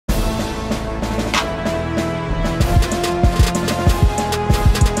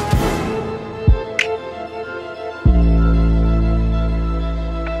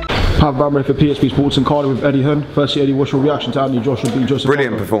Live BHAMBRA for PHP Sports in Cardiff with Eddie Hearn. Firstly, Eddie, what's your reaction to Anthony Joshua being Joseph?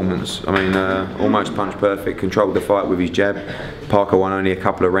 Brilliant performance. I mean, almost punch perfect. Controlled the fight with his jab. Parker won only a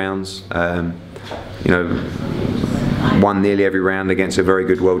couple of rounds. You know, won nearly every round against a very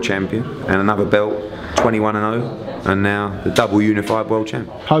good world champion, and another belt, 21-0, and now the double unified world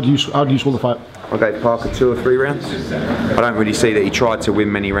champ. How do you score the fight? I gave Parker 2 or 3 rounds. I don't really see that he tried to win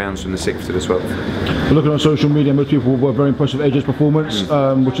many rounds from the 6th to the 12th. Looking on social media, most people were very impressed with AJ's performance,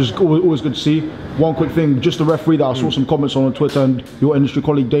 which is always good to see. One quick thing, just the referee that I saw some comments on Twitter, and your industry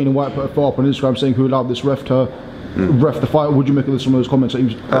colleague Dana White put a photo up on Instagram saying who allowed this ref to ref the fight. Would you make of some of those comments that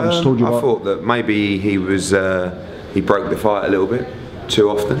he told you about? I thought that maybe he was he broke the fight a little bit too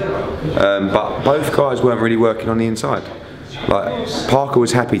often, but both guys weren't really working on the inside. Like, Parker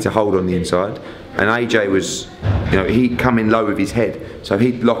was happy to hold on the inside, and AJ was, you know, he'd come in low with his head, so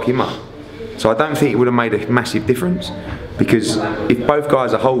he'd lock him up. So I don't think it would have made a massive difference, because if both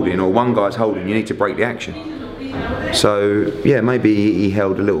guys are holding, or one guy's holding, you need to break the action. So yeah, maybe he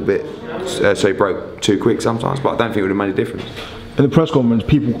held a little bit, so he broke too quick sometimes, but I don't think it would have made a difference. In the press conference,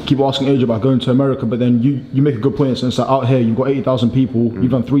 people keep asking AJ about going to America, but then you make a good point in the sense that out here you've got 80,000 people, you've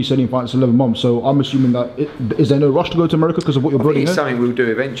done 3 setting fights in 11 months, so I'm assuming that, is there no rush to go to America because of what you're building here? It's something we'll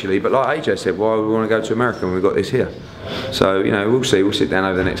do eventually, but like AJ said, why we want to go to America when we've got this here? So, you know, we'll see, we'll sit down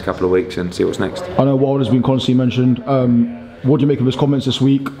over the next couple of weeks and see what's next. I know Wilder's been constantly mentioned. What do you make of his comments this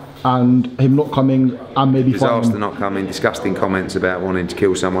week and him not coming and maybe fighting? Disaster not coming, disgusting comments about wanting to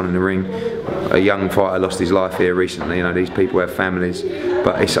kill someone in the ring. A young fighter lost his life here recently. You know, these people have families,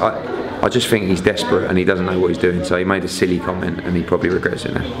 but it's, I just think he's desperate and he doesn't know what he's doing. So he made a silly comment and he probably regrets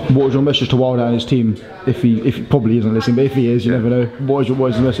it now. What was your message to Wilder and his team? If he probably isn't listening, but if he is, you never know. What is your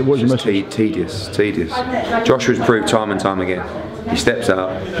message? What is your message? Tedious. Joshua's proved time and time again. He steps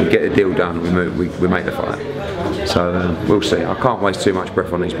up, we get the deal done, we make the fight. So we'll see. I can't waste too much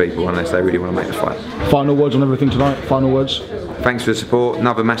breath on these people unless they really want to make the fight. Final words on everything tonight. Final words. Thanks for the support.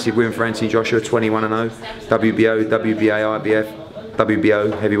 Another massive win for Anthony Joshua, 21-0. WBO, WBA, IBF,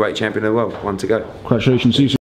 WBO heavyweight champion of the world. 1 to go. Congratulations. See you soon.